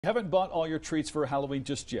You haven't bought all your treats for Halloween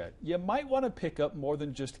just yet. You might want to pick up more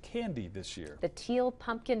than just candy this year. The Teal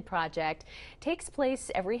Pumpkin Project takes place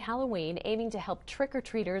every Halloween, aiming to help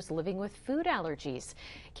trick-or-treaters living with food allergies.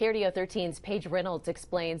 KRDO 13's Paige Reynolds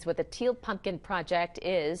explains what the Teal Pumpkin Project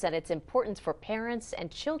is and its importance for parents and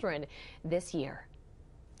children this year.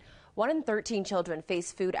 1 in 13 children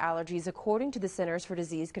face food allergies, according to the Centers for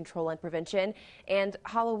Disease Control and Prevention. And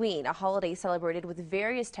Halloween, a holiday celebrated with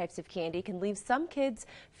various types of candy, can leave some kids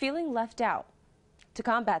feeling left out. To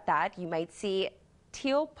combat that, you might see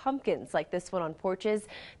teal pumpkins like this one on porches.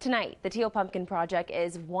 Tonight, the Teal Pumpkin Project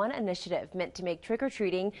is one initiative meant to make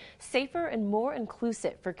trick-or-treating safer and more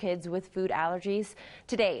inclusive for kids with food allergies.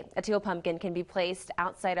 Today, a teal pumpkin can be placed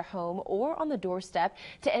outside a home or on the doorstep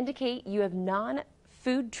to indicate you have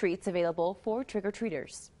non-food treats available for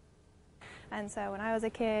trick-or-treaters. And so when I was a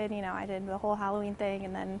kid, I did the whole Halloween thing,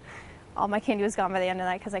 and then all my candy was gone by the end of the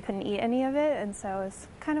night because I couldn't eat any of it, and so it was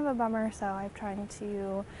kind of a bummer. So I'm trying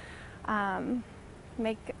to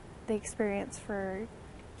make the experience for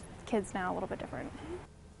kids now a little bit different.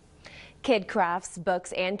 Kid crafts,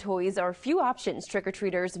 books, and toys are a few options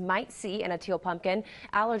trick-or-treaters might see in a teal pumpkin.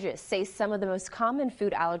 Allergists say some of the most common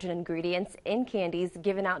food allergen ingredients in candies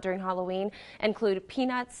given out during Halloween include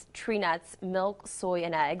peanuts, tree nuts, milk, soy,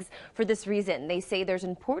 and eggs. For this reason, they say there's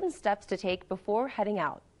important steps to take before heading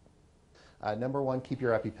out. Number one, keep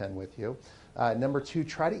your EpiPen with you. Number two,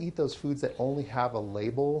 try to eat those foods that only have a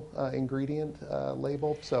label, ingredient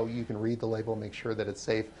label, so you can read the label, make sure that it's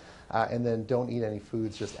safe, and then don't eat any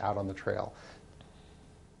foods just out on the trail.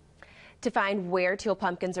 To find where teal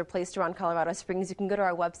pumpkins are placed around Colorado Springs, you can go to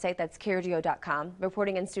our website, that's KRDO.com.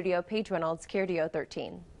 Reporting in studio, Paige Reynolds, KRDO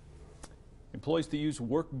 13. Employees that use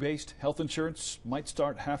work-based health insurance might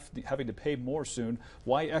start having to pay more soon.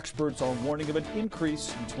 Why experts are warning of an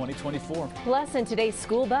increase in 2024. Plus, in today's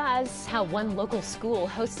School Buzz, how one local school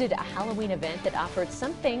hosted a Halloween event that offered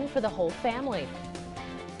something for the whole family.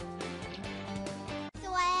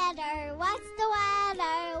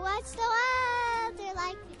 What's the weather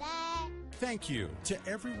like today? Thank you to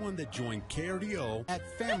everyone that joined KRDO at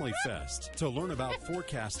Family Fest to learn about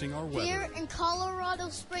forecasting our weather. Here in Colorado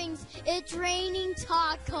Springs, it's raining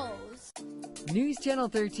tacos. News Channel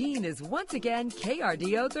 13 is once again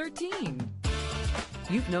KRDO 13.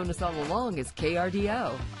 You've known us all along as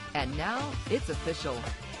KRDO, and now it's official.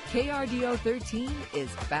 KRDO 13 is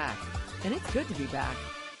back, and it's good to be back.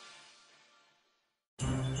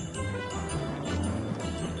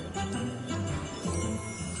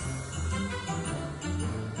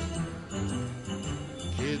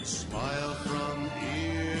 Kids smile from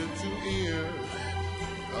ear to ear,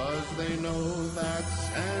 'cause they know that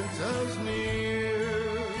Santa's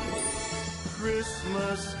near.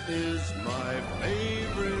 Christmas is my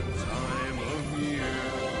favorite time of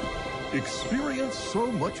year. Experience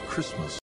so much Christmas